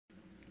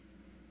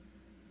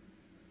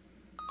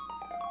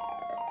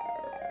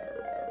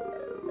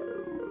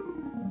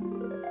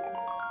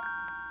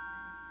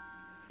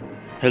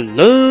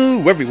Hello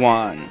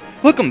everyone!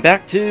 Welcome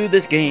back to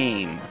this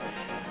game.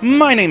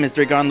 My name is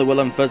Draygone the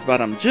Willem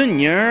Fuzzbottom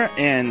Jr.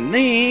 and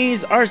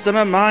these are some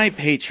of my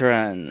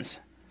patrons.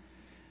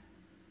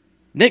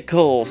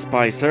 Nicole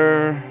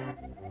Spicer,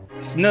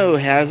 Snow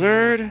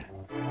Hazard,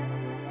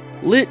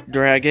 Lit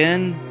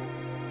Dragon,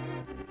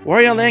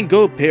 Wario Land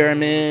Go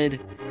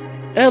Pyramid,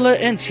 Ella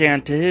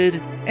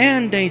Enchanted,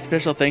 and a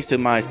special thanks to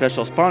my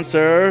special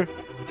sponsor,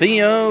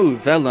 Theo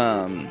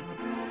Vellum.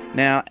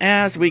 Now,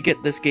 as we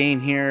get this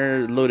game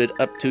here loaded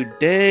up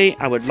today,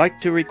 I would like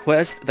to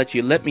request that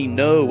you let me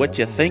know what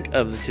you think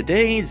of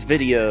today's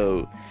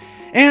video.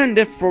 And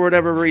if for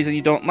whatever reason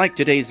you don't like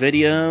today's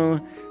video,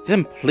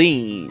 then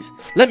please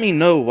let me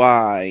know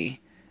why.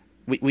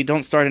 We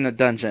don't start in a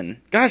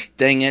dungeon. Gosh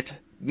dang it.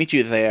 Meet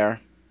you there.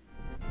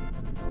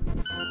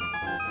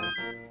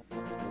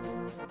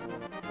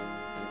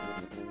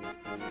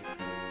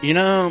 You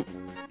know,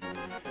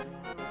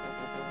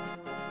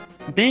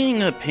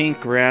 being a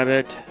pink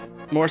rabbit,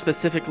 more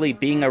specifically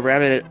being a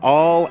rabbit at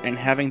all and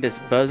having this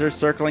buzzer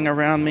circling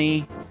around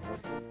me,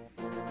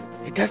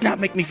 it does not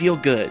make me feel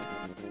good.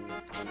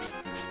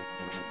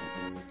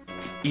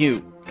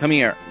 You, come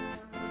here.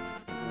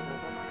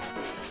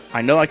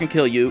 I know I can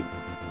kill you.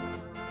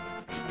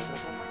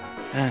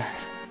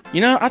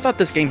 You know, I thought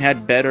this game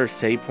had better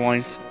save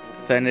points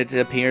than it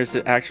appears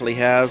to actually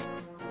have.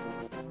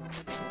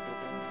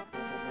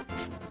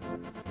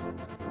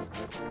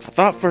 I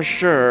thought for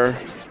sure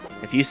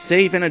if you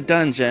save in a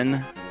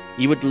dungeon,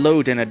 you would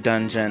load in a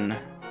dungeon.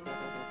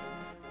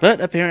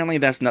 But apparently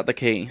that's not the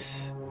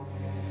case.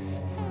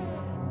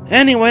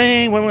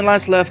 Anyway, when we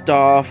last left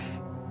off,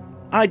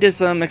 I did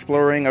some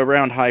exploring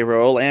around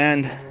Hyrule,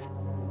 and,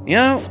 you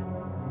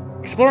know,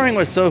 exploring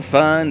was so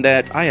fun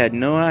that I had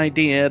no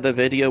idea the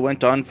video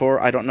went on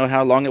for, I don't know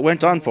how long it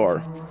went on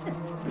for.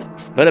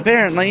 But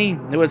apparently,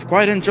 it was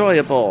quite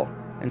enjoyable,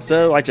 and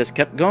so I just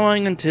kept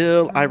going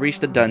until I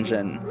reached the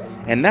dungeon.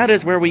 And that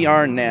is where we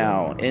are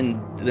now,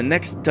 in the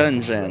next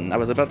dungeon. I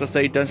was about to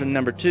say dungeon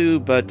number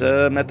 2, but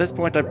at this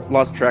point I've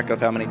lost track of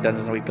how many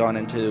dungeons we've gone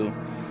into.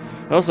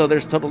 Also,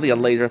 there's totally a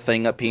laser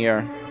thing up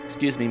here.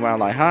 Excuse me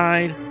while I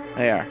hide.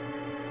 There.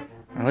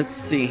 Now, let's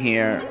see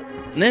here.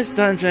 This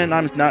dungeon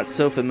I'm not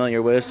so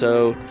familiar with,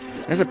 so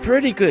there's a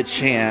pretty good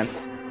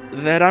chance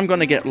that I'm going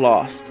to get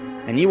lost.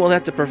 And you will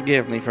have to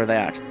forgive me for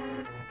that.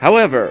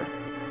 However,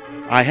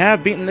 I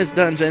have beaten this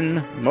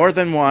dungeon more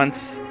than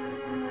once,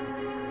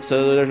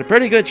 so there's a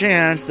pretty good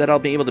chance that I'll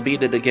be able to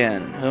beat it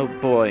again. Oh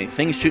boy,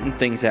 things shooting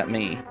things at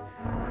me.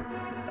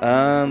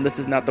 This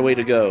is not the way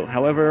to go.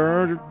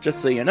 However,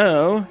 just so you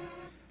know,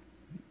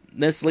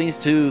 this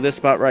leads to this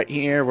spot right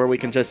here where we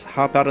can just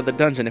hop out of the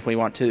dungeon if we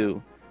want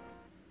to.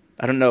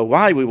 I don't know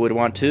why we would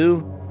want to,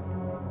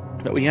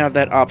 but we have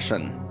that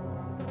option.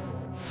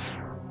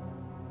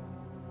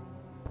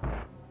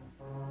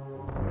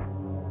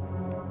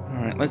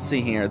 Alright, let's see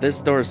here.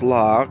 This door's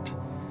locked.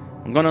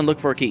 I'm gonna look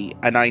for a key,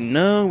 and I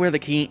know where the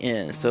key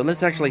is, so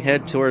let's actually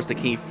head towards the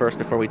key first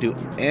before we do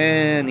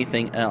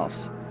anything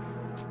else.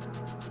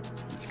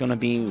 It's gonna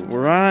be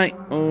right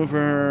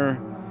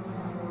over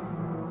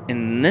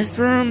in this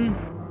room?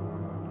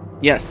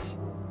 Yes.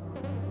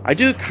 I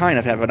do kind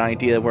of have an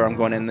idea where I'm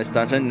going in this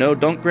dungeon. No,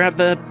 don't grab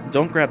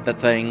the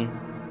thing.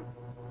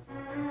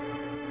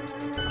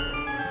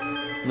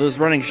 Those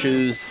running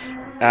shoes,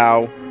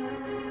 ow,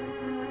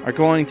 are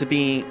going to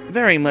be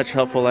very much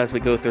helpful as we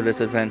go through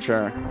this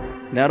adventure.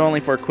 Not only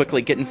for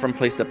quickly getting from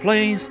place to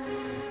place,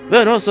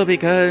 but also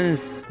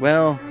because,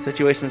 well,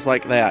 situations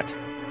like that.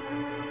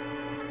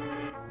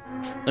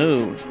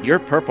 Ooh, you're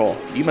purple.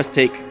 You must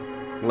take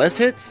less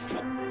hits?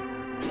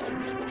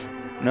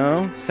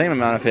 No, same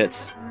amount of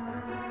hits.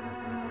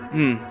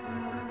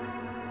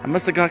 I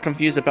must have got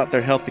confused about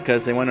their health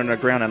because they went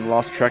underground and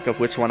lost track of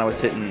which one I was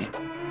hitting.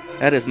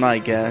 That is my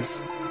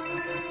guess.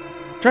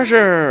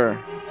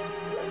 Treasure!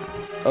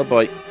 Oh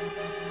boy.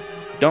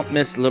 Don't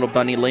miss, little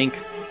bunny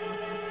Link.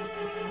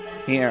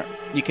 Here,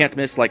 you can't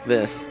miss like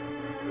this.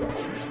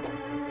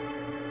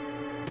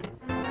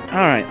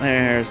 Alright,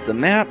 there's the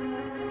map.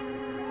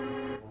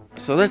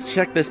 So let's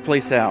check this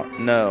place out.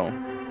 No.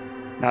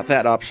 Not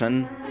that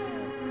option.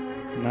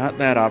 Not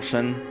that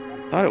option.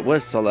 Thought it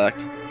was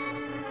select.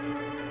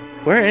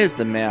 Where is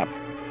the map?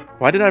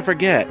 Why did I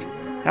forget?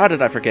 How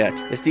did I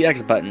forget? It's the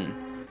X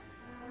button.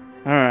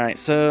 Alright,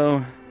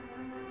 so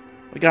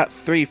we got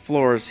 3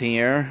 floors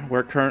here.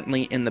 We're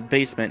currently in the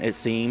basement, it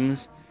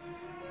seems.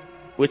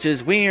 Which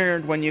is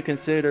weird when you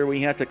consider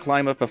we had to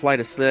climb up a flight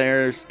of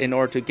stairs in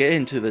order to get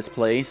into this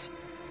place.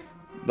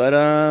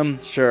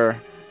 But,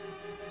 sure.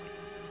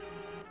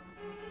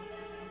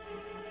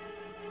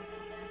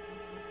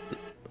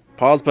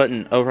 Pause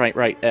button. Oh,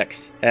 right,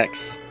 X.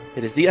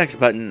 It is the X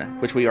button,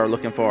 which we are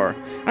looking for.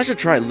 I should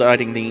try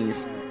lighting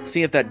these,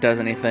 see if that does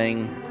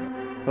anything.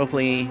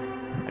 Hopefully,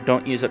 I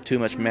don't use up too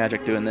much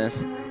magic doing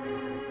this.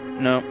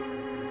 No.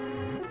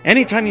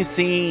 Anytime you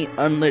see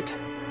unlit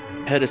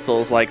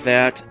pedestals like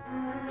that,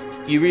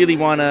 you really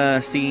want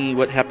to see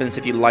what happens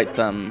if you light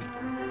them.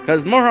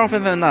 Because more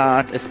often than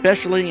not,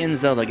 especially in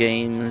Zelda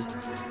games,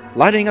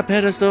 lighting a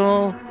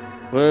pedestal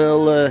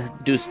we'll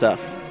do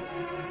stuff.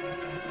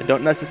 I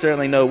don't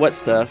necessarily know what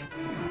stuff.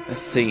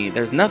 Let's see.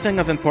 There's nothing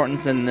of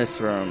importance in this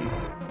room.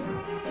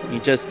 You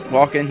just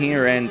walk in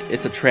here and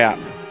it's a trap.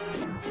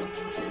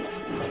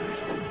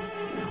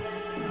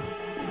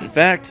 In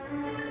fact,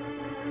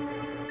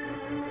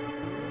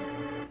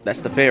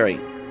 that's the fairy.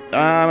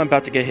 I'm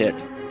about to get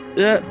hit.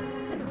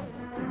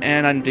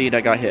 And indeed,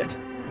 I got hit.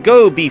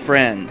 Go,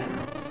 befriend!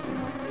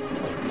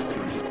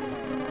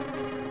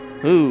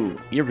 Ooh,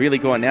 you're really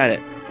going at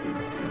it.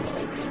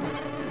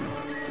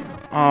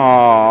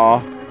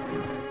 Aww.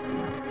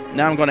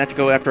 Now I'm going to have to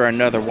go after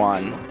another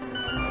one.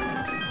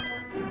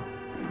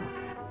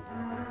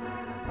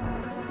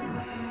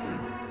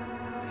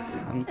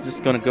 I'm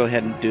just going to go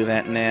ahead and do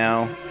that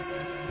now.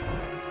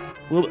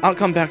 I'll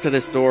come back to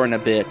this door in a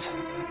bit.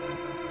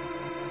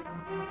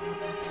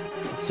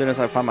 As soon as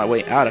I find my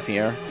way out of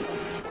here.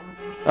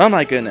 Oh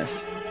my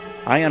goodness.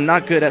 I am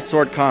not good at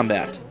sword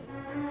combat.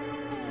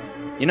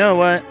 You know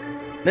what?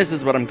 This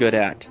is what I'm good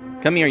at.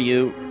 Come here,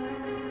 you.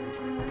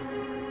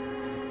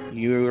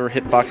 Your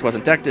hitbox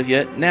wasn't active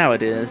yet. Now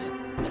it is.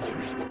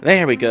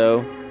 There we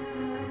go.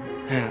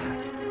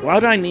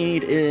 What I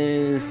need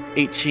is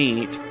a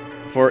cheat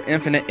for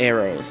infinite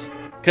arrows.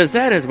 Because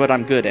that is what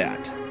I'm good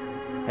at.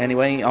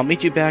 Anyway, I'll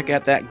meet you back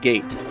at that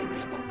gate.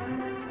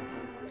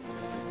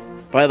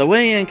 By the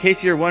way, in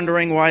case you're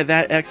wondering why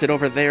that exit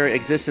over there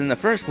exists in the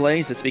first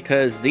place, it's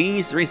because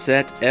these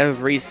reset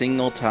every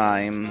single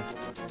time.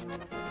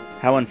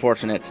 How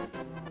unfortunate.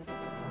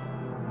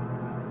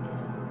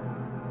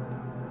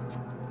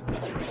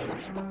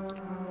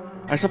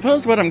 I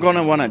suppose what I'm going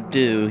to want to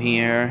do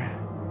here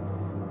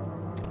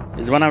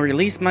is when I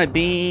release my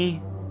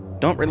bee,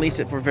 don't release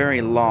it for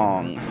very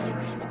long.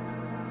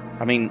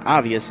 I mean,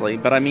 obviously,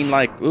 but I mean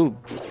like, ooh.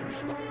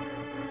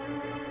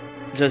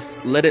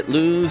 Just let it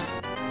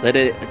loose, let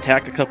it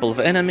attack a couple of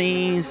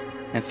enemies,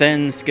 and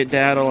then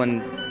skedaddle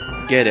and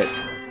get it.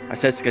 I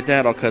said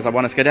skedaddle because I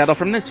want to skedaddle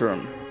from this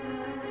room.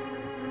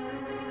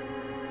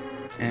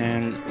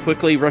 And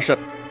quickly rush up.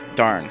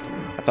 Darn.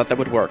 I thought that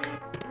would work.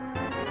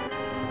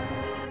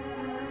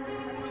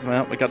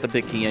 Well, we got the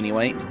big key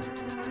anyway.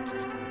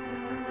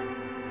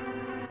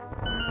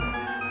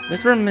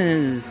 This room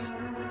is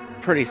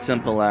pretty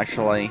simple,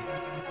 actually.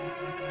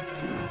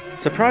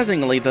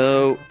 Surprisingly,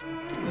 though,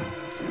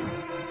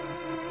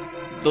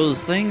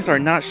 those things are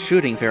not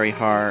shooting very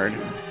hard.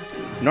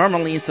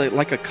 Normally, it's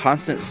like a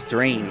constant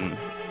stream.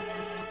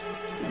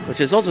 Which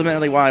is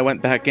ultimately why I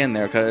went back in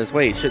there, because,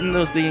 wait, shouldn't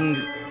those be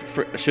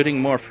shooting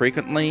more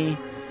frequently?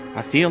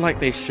 I feel like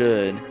they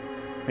should.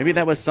 Maybe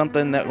that was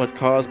something that was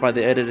caused by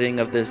the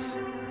editing of this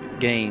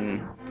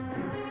game.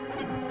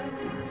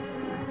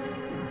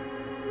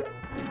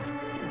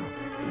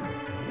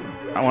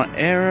 I want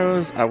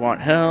arrows, I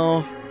want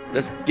health.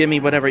 Just give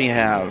me whatever you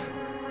have.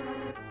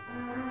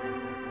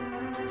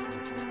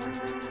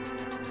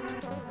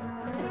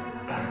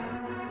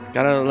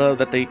 Gotta love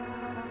that they...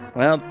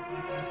 Well,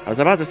 I was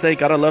about to say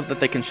gotta love that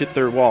they can shoot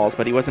through walls,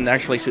 but he wasn't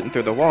actually shooting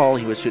through the wall,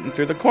 he was shooting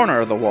through the corner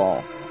of the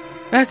wall.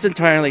 That's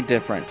entirely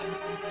different.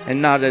 And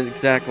not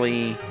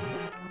exactly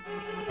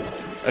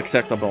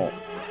acceptable.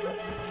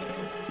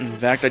 In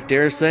fact, I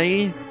dare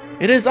say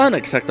it is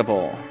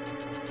unacceptable.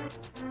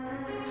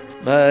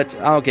 But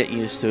I'll get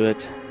used to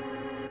it.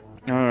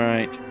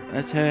 Alright,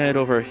 let's head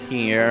over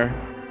here.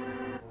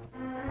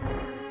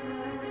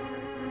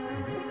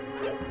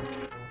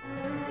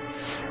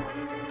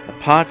 The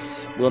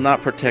pots will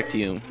not protect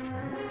you.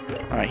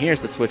 Alright,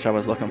 here's the switch I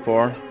was looking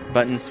for.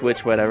 Button,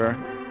 switch, whatever.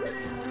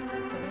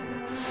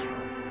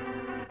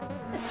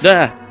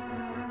 Duh!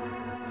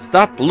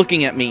 Stop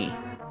looking at me.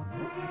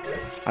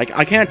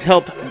 I can't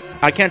help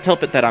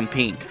it that I'm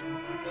pink.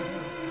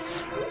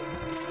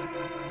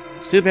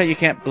 It's too bad you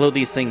can't blow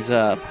these things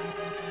up.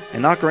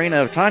 In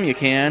Ocarina of Time you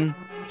can.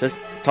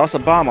 Just toss a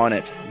bomb on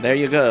it. There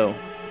you go.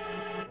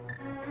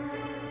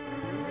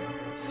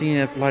 See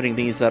if lighting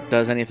these up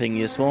does anything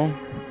useful.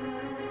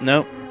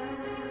 Nope.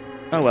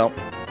 Oh well.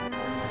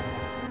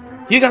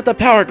 You got the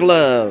power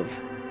glove!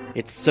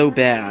 It's so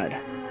bad.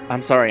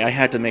 I'm sorry, I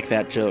had to make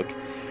that joke.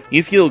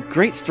 You feel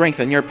great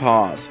strength in your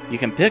paws. You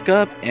can pick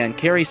up and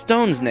carry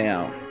stones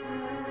now.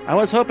 I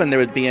was hoping there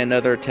would be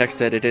another text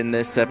edit in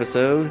this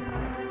episode.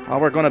 All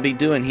we're going to be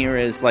doing here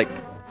is, like,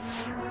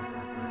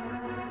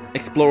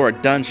 explore a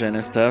dungeon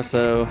and stuff,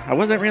 so I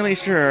wasn't really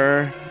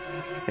sure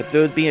if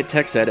there would be a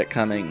text edit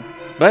coming.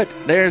 But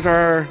there's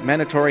our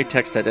mandatory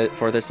text edit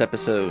for this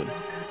episode.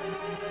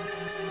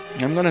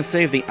 I'm going to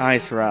save the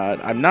ice rod.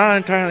 I'm not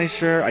entirely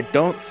sure. I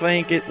don't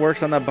think it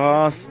works on the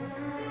boss,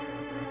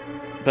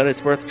 but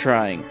it's worth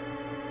trying.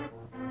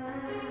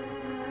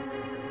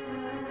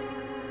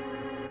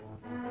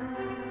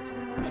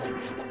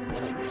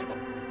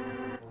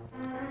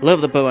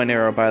 Love the bow and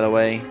arrow, by the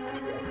way.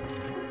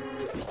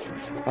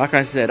 Like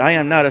I said, I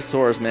am not a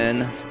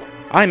swordsman.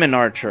 I'm an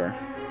archer.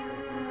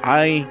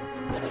 I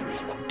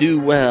do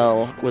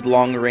well with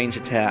long-range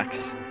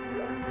attacks.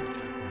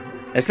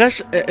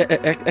 Especially,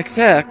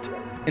 except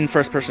in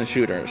first-person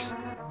shooters.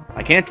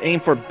 I can't aim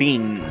for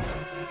beans.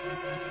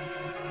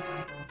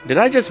 Did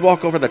I just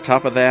walk over the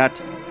top of that?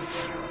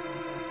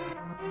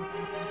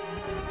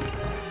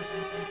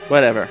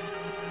 Whatever.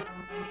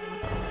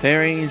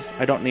 Fairies?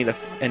 I don't need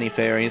any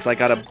fairies. I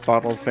got a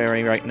bottle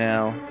fairy right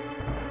now.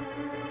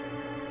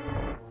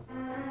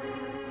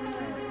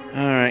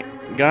 Alright.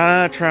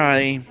 Gotta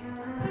try.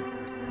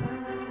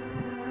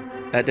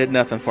 That did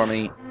nothing for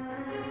me.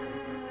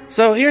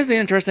 So here's the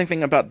interesting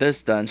thing about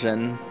this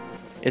dungeon.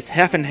 It's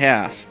half and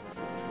half.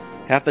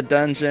 Half the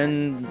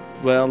dungeon,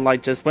 well, I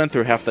just went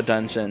through half the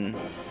dungeon.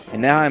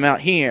 And now I'm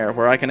out here,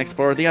 where I can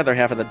explore the other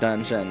half of the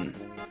dungeon.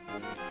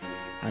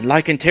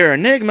 Unlike in Terra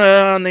Enigma,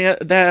 on the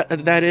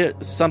that is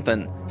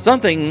something.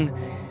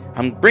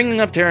 I'm bringing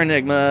up Terra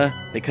Enigma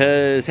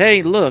because,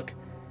 hey, look.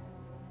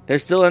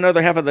 There's still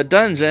another half of the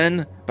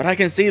dungeon, but I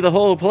can see the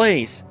whole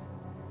place.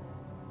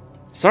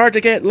 It's hard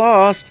to get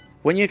lost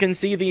when you can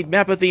see the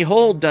map of the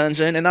whole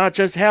dungeon and not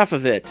just half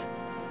of it.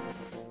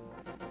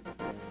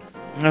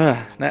 Ugh,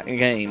 that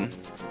game.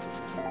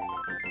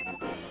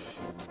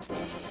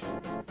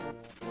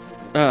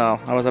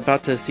 Oh, I was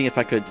about to see if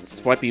I could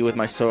swipe you with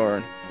my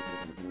sword.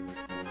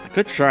 I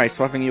could try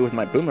swiping you with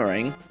my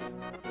boomerang.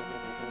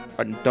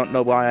 I don't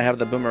know why I have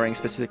the boomerang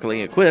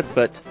specifically equipped,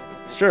 but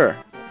sure.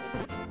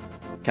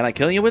 Can I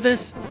kill you with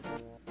this?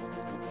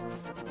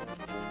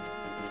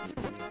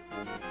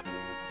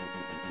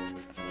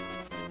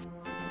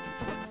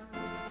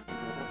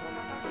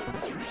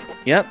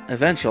 Yep,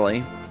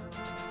 eventually.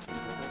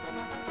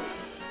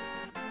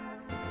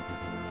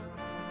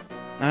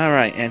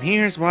 Alright, and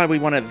here's why we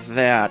wanted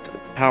that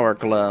power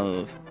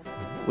glove.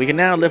 We can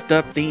now lift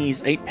up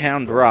these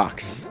 8-pound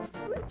rocks.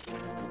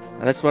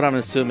 That's what I'm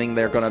assuming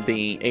they're gonna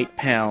be, 8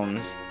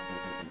 pounds.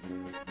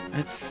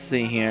 Let's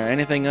see here,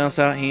 anything else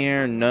out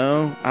here?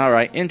 No?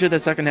 Alright, into the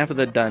second half of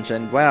the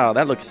dungeon. Wow,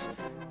 that looks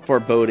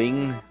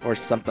foreboding, or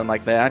something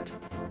like that.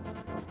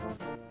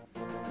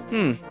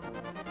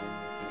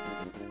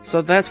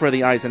 So that's where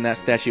the eyes in that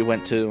statue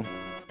went to.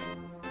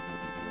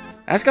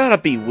 That's gotta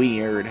be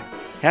weird.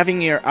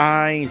 Having your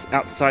eyes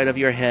outside of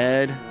your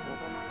head.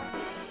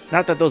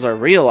 Not that those are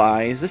real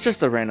eyes, it's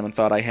just a random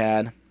thought I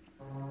had.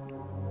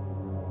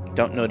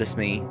 Don't notice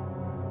me.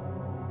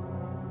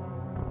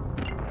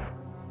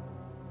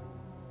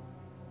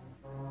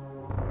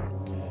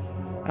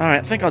 Alright,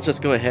 I think I'll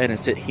just go ahead and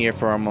sit here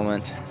for a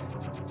moment.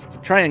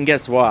 Try and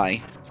guess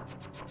why.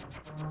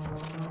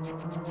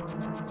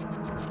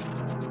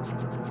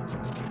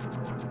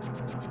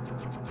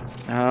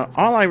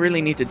 All I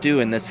really need to do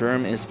in this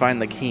room is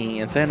find the key,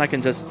 and then I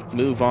can just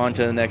move on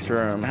to the next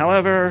room.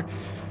 However,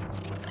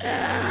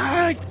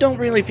 I don't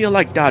really feel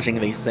like dodging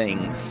these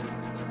things.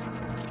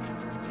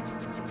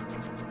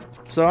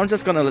 So I'm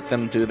just gonna let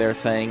them do their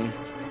thing.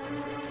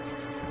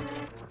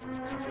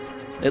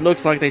 It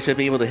looks like they should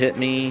be able to hit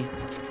me,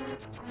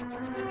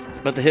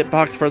 but the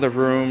hitbox for the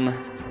room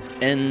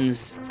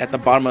ends at the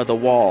bottom of the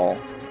wall.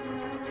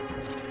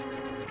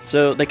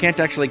 So they can't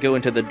actually go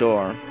into the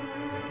door.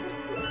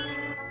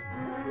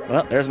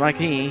 Well, there's my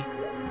key.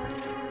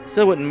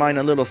 Still wouldn't mind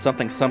a little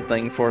something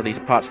something for these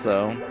pots,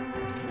 though.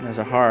 There's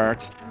a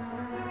heart.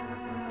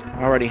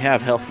 I already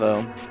have health,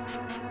 though.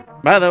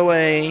 By the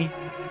way,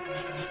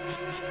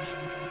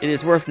 it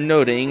is worth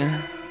noting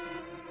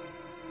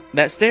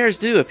that stairs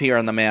do appear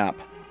on the map.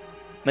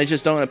 They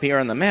just don't appear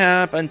on the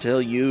map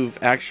until you've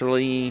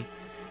actually...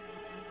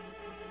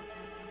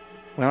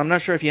 Well, I'm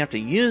not sure if you have to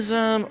use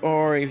them,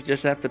 or you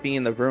just have to be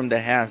in the room that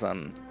has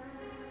them.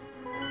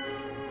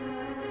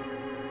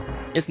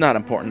 It's not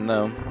important,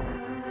 though.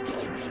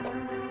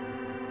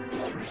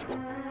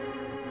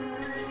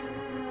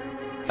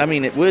 I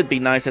mean, it would be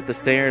nice if the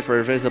stairs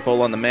were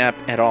visible on the map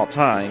at all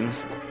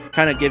times.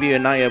 Kind of give you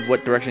an idea of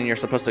what direction you're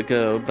supposed to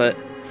go, but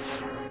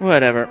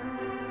whatever.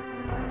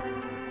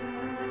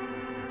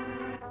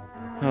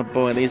 Oh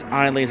boy, these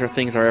eye laser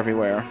things are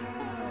everywhere.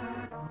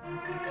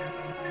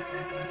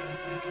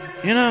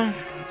 You know,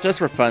 just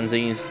for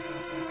funsies,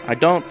 I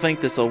don't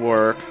think this will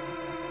work.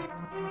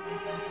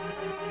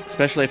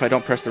 Especially if I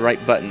don't press the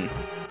right button.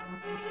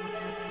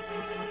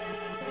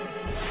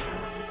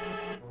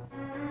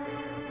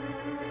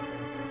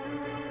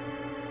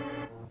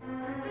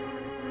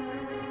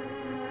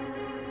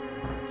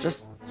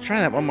 Just try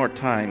that one more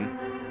time.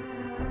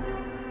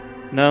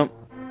 Nope.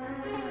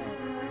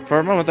 For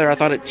a moment there I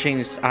thought it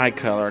changed eye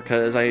color,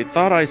 because I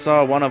thought I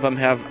saw one of them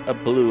have a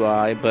blue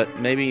eye, but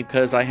maybe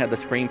because I had the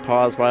screen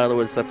paused while it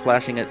was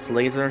flashing its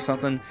laser or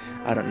something?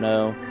 I don't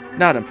know.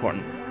 Not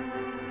important.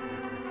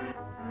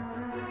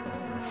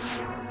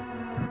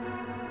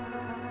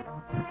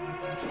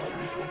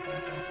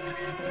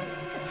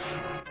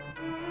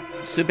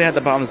 It's too bad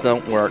the bombs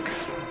don't work.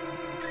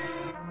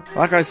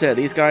 Like I said,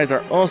 these guys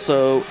are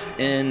also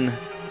in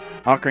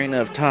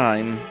Ocarina of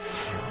Time.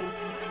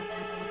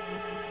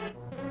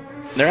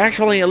 They're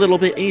actually a little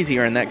bit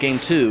easier in that game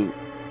too.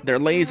 Their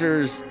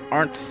lasers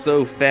aren't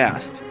so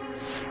fast.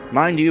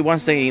 Mind you,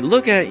 once they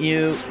look at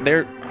you,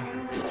 they're...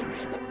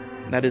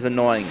 That is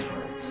annoying.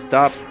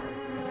 Stop.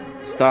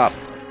 Stop.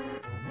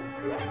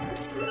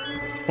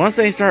 Once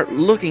they start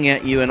looking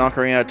at you in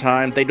Ocarina of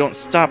Time, they don't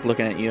stop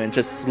looking at you and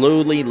just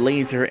slowly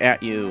laser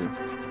at you.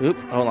 Oop,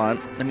 hold on.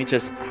 Let me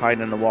just hide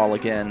in the wall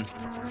again.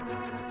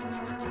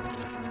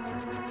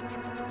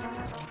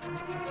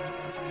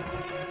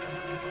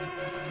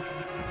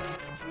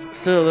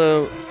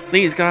 So,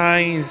 these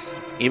guys,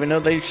 even though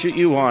they shoot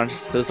you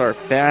once, those are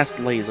fast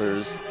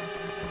lasers.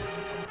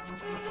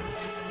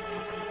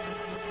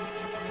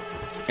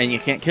 And you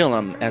can't kill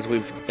them, as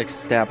we've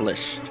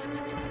established.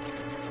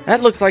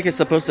 That looks like it's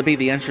supposed to be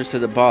the entrance to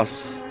the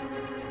boss.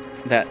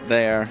 That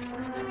there.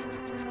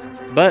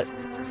 But,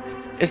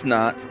 it's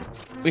not.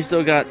 We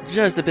still got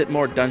just a bit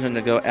more dungeon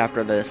to go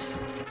after this.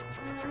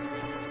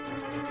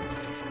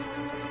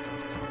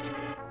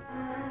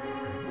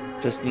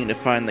 Just need to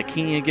find the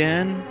key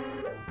again.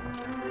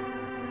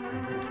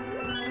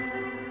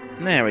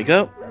 There we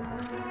go.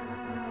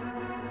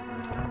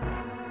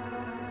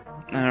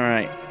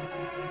 Alright.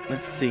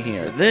 Let's see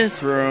here.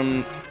 This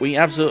room, we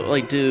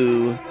absolutely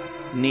do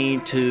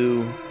need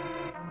to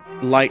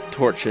light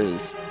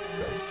torches.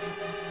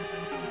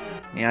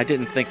 Yeah, I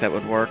didn't think that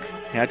would work.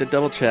 Had to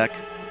double check.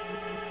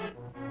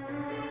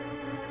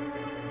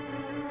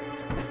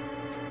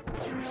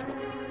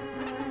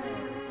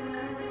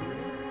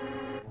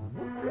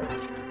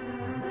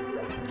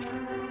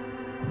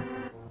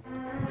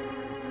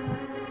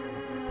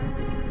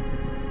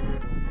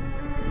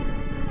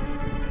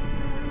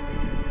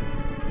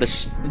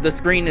 The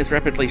screen is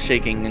rapidly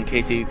shaking, in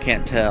case you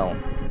can't tell.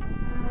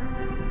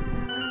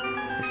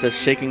 It's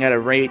just shaking at a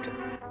rate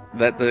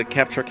that the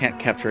capture can't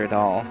capture at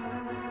all.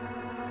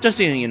 Just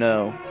so you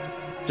know.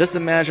 Just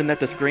imagine that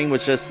the screen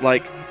was just,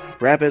 like,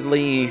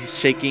 rapidly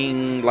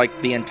shaking,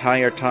 like, the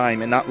entire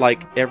time, and not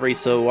like every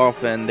so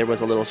often there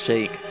was a little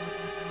shake.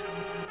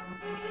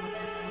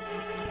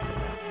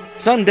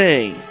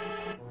 Someday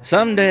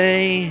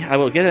I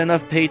will get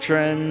enough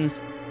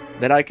patrons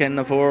that I can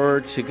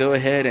afford to go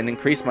ahead and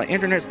increase my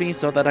internet speed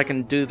so that I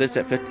can do this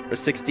at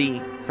 60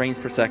 frames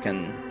per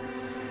second.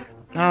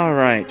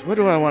 Alright, what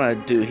do I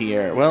want to do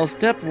here? Well,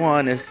 step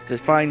one is to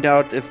find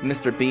out if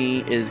Mr.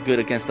 B is good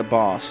against the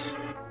boss.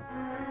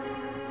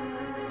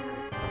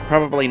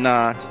 Probably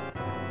not.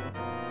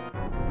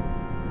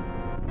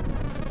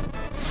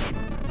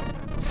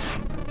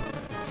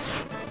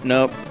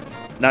 Nope,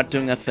 not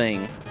doing a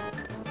thing.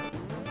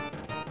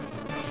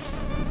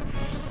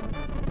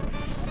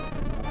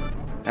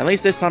 At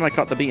least this time I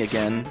caught the bee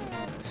again.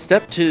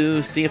 Step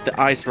 2, see if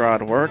the ice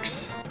rod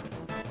works.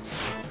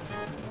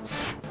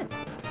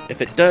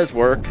 If it does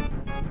work...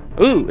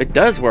 Ooh, it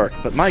does work,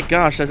 but my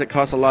gosh, does it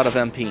cost a lot of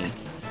MP.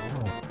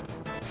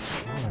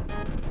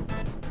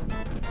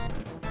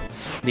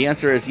 The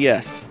answer is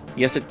yes.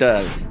 Yes, it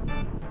does.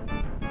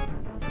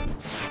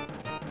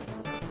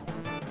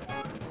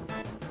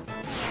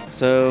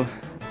 So,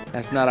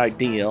 that's not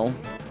ideal.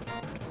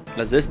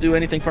 Does this do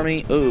anything for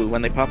me? Ooh,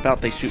 when they pop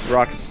out, they shoot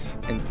rocks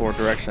in 4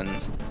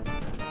 directions.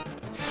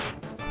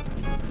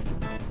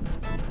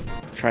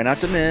 Try not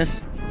to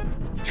miss.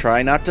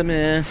 Try not to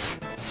miss.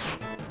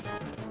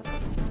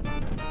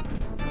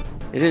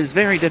 It is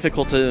very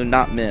difficult to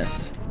not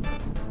miss.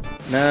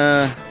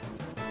 Nah,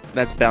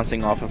 that's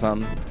bouncing off of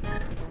them.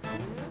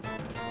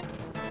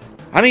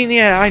 I mean,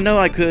 yeah, I know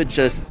I could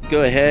just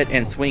go ahead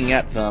and swing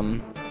at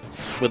them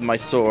with my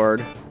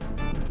sword.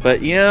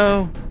 But, you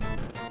know,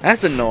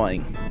 that's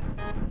annoying.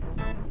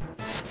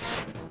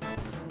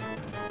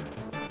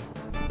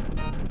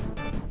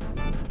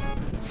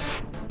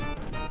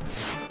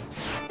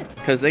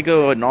 Because they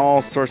go in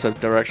all sorts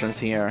of directions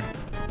here.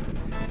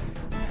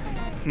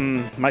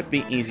 Might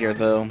be easier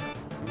though.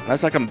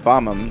 Unless I can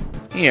bomb them.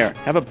 Here,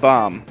 have a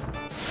bomb.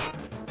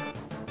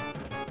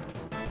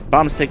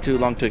 Bombs take too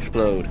long to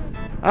explode.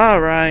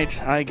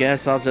 Alright, I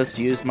guess I'll just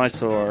use my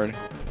sword.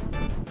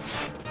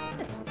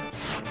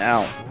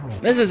 Ow.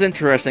 This is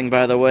interesting,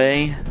 by the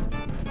way.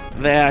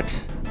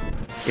 That,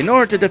 in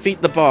order to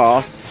defeat the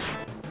boss,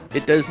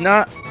 it does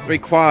not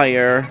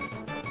require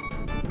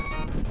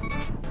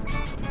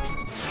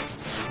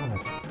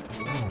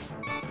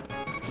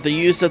the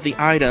use of the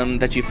item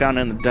that you found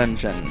in the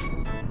dungeon.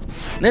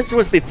 This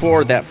was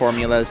before that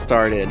formula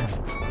started.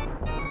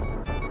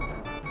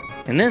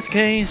 In this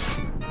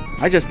case,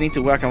 I just need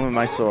to whack them with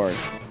my sword.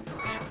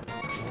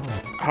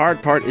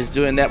 Hard part is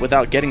doing that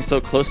without getting so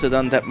close to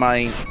them that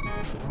my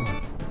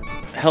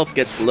health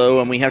gets low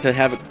and we have to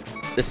have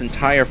this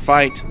entire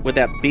fight with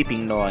that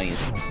beeping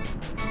noise.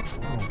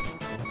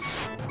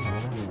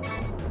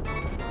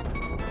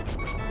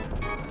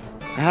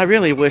 I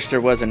really wish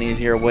there was an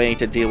easier way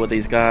to deal with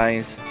these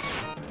guys.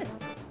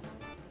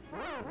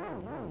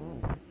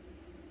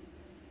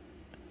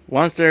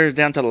 Once they're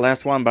down to the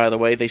last one, by the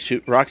way, they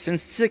shoot rocks in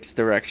 6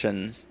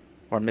 directions.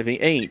 Or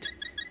maybe 8.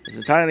 It's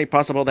entirely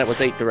possible that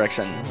was 8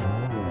 directions.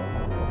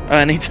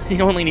 And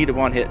he only needed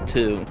 1 hit,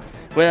 too.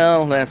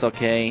 Well, that's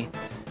okay.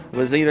 It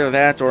was either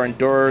that or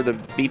endure the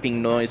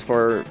beeping noise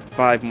for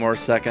 5 more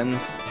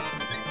seconds.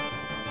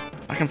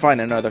 I can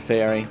find another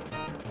fairy.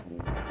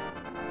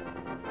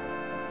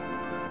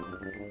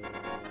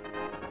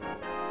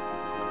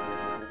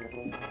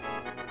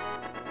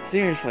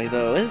 Seriously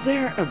though, is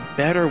there a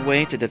better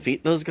way to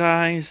defeat those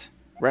guys?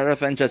 Rather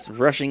than just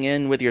rushing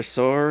in with your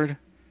sword?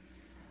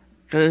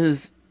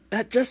 Because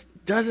That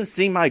just doesn't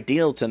seem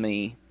ideal to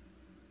me.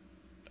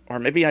 Or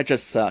maybe I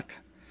just suck.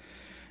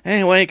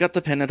 Anyway, got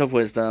the Pendant of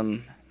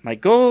Wisdom. My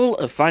goal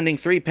of finding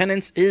 3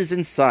 pendants is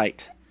in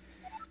sight.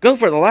 Go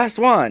for the last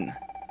one!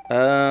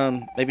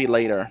 Maybe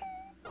later.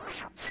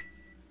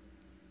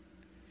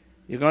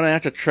 You're gonna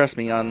have to trust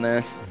me on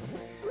this.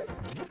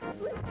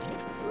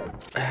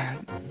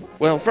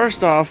 Well,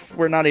 first off,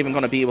 we're not even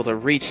gonna be able to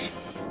reach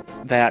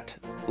that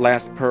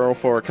last pearl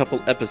for a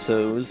couple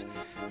episodes,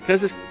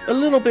 because it's a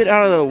little bit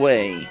out of the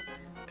way.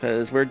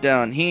 Because we're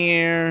down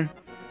here.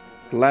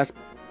 The last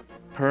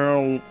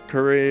pearl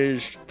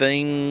courage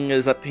thing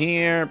is up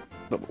here.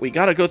 But we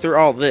gotta go through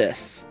all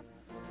this.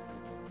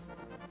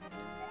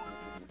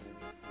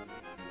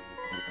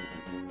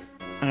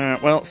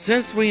 Well,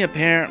 since we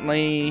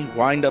apparently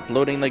wind up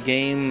loading the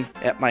game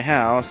at my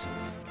house,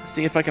 let's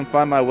see if I can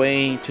find my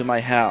way to my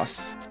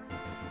house.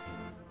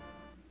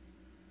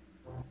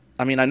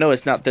 I mean, I know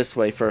it's not this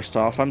way, first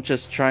off. I'm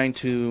just trying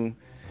to...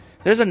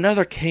 There's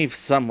another cave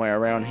somewhere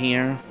around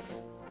here.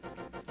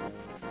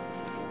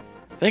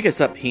 I think it's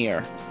up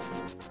here.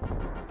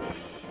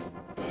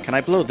 Can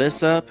I blow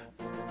this up?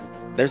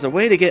 There's a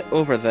way to get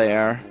over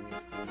there.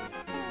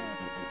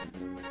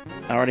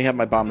 I already have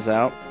my bombs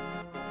out.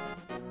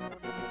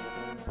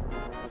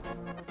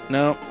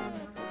 No.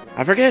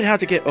 I forget how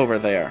to get over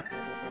there.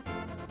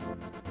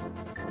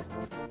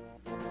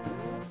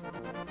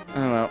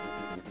 Oh well.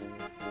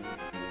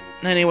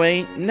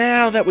 Anyway,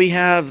 now that we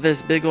have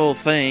this big old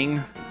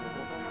thing...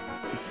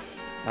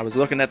 I was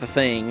looking at the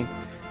thing.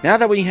 Now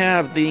that we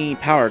have the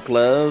power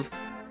glove...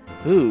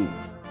 Ooh.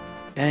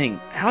 Dang,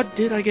 how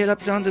did I get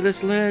up onto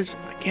this ledge?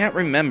 I can't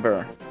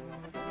remember.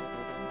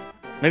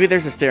 Maybe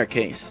there's a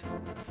staircase.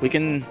 We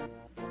can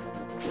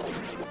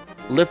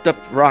lift up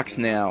rocks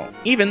now.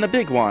 Even the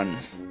big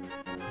ones.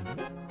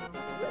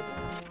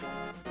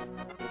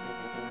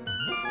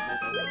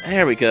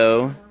 There we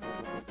go.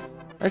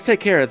 Let's take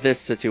care of this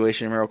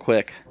situation real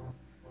quick.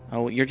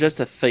 Oh, you're just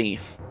a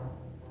thief.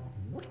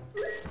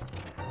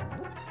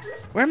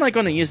 Where am I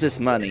going to use this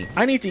money?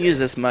 I need to use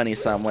this money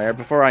somewhere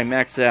before I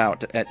max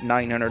out at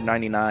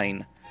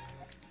 999.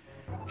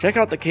 Check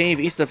out the cave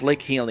east of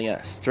Lake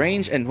Helia.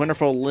 Strange and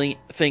wonderful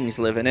things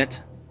live in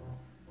it.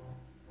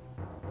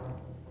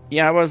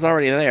 Yeah, I was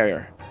already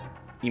there.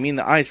 You mean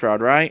the ice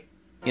rod, right?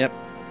 Yep,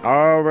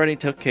 already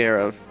took care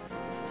of.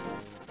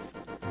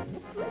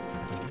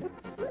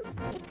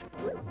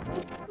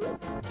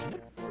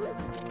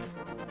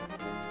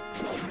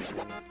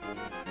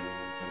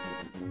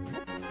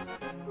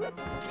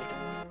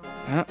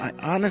 I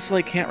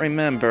honestly can't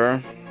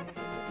remember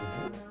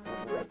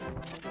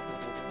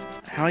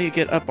how you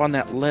get up on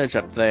that ledge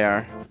up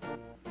there.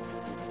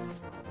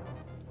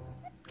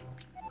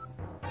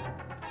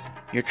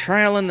 Your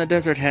trial in the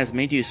desert has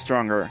made you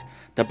stronger.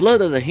 The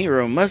blood of the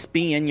hero must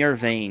be in your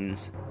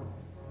veins.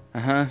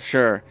 Uh-huh,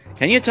 sure.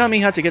 Can you tell me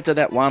how to get to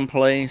that one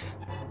place?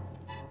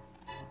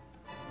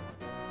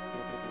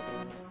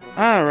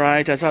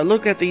 Alright, as I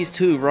look at these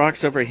 2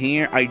 rocks over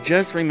here, I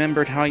just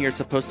remembered how you're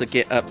supposed to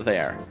get up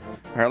there.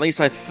 Or at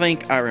least I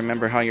think I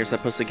remember how you're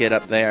supposed to get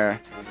up there.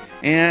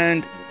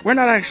 And we're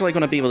not actually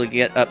going to be able to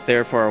get up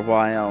there for a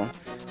while.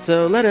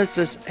 So let us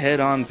just head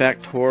on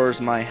back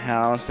towards my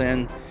house,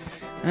 and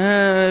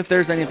if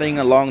there's anything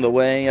along the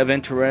way of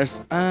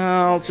interest,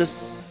 I'll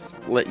just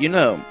let you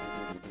know.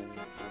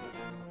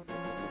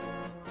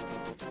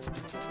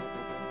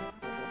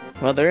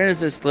 Well, there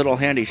is this little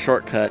handy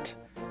shortcut.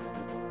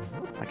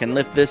 I can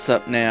lift this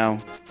up now.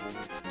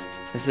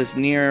 This is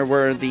near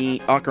where the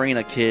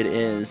Ocarina Kid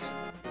is.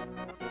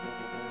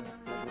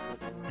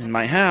 And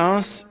my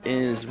house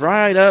is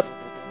right up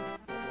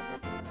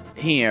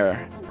here.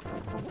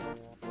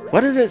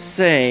 What does it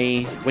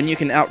say when you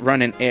can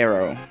outrun an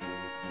arrow?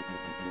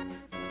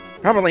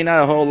 Probably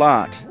not a whole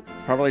lot.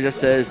 Probably just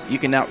says you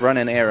can outrun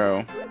an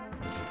arrow.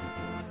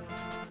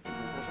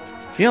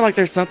 Feel like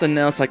there's something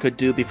else I could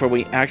do before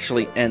we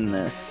actually end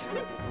this.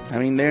 I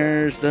mean,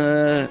 there's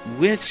the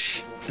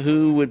witch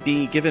who would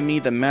be giving me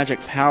the magic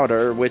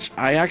powder, which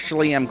I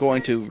actually am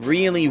going to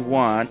really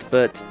want,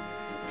 but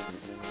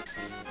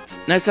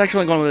that's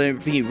actually going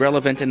to be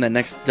relevant in the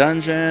next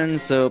dungeon,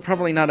 so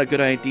probably not a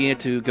good idea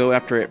to go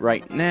after it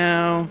right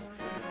now.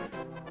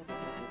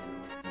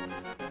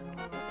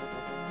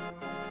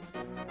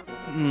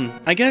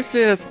 I guess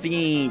if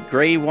the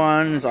gray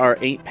ones are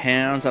 8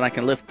 pounds and I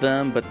can lift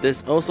them, but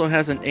this also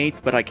has an 8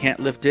 but I can't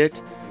lift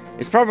it,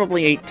 it's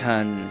probably 8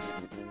 tons.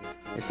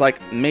 It's like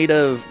made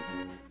of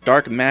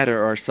dark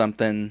matter or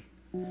something.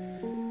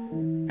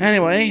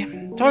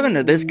 Anyway, talking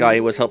to this guy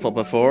was helpful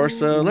before,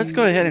 so let's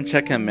go ahead and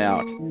check him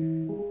out.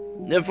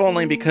 If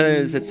only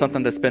because it's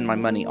something to spend my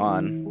money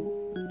on.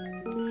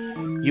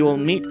 You will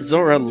meet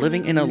Zora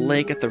living in a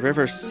lake at the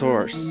river's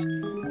source.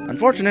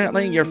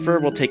 Unfortunately, your fur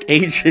will take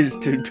ages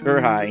to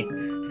dry.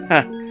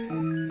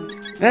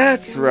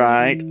 That's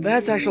right.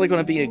 That's actually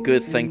going to be a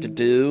good thing to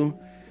do.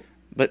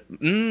 But,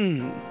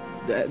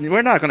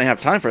 we're not going to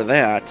have time for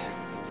that.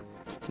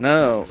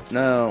 No.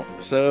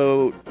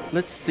 So,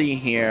 let's see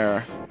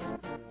here.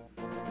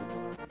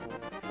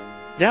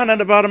 Down at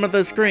the bottom of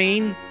the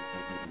screen,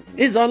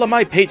 is all of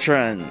my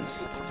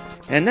patrons.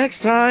 And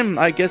next time,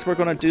 I guess we're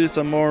gonna do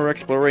some more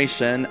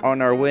exploration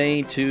on our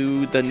way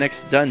to the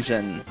next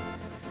dungeon,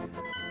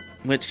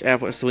 which,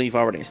 as we've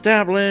already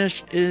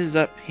established, is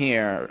up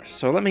here.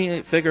 So let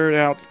me figure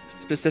out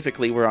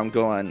specifically where I'm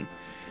going.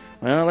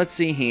 Well, let's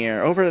see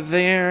here. Over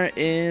there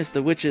is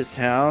the witch's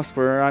house,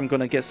 where I'm going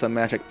to get some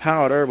magic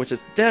powder, which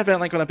is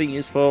definitely going to be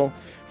useful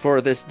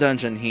for this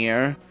dungeon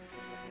here.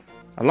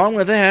 Along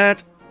with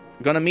that,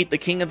 I'm going to meet the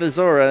King of the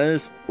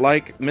Zoras,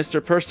 like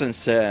Mr. Person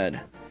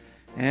said.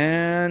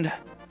 And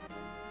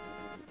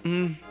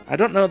I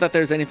don't know that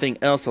there's anything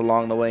else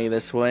along the way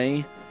this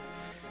way.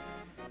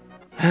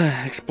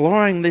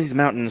 Exploring these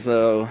mountains,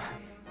 though,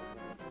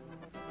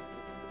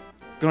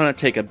 gonna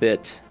take a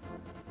bit.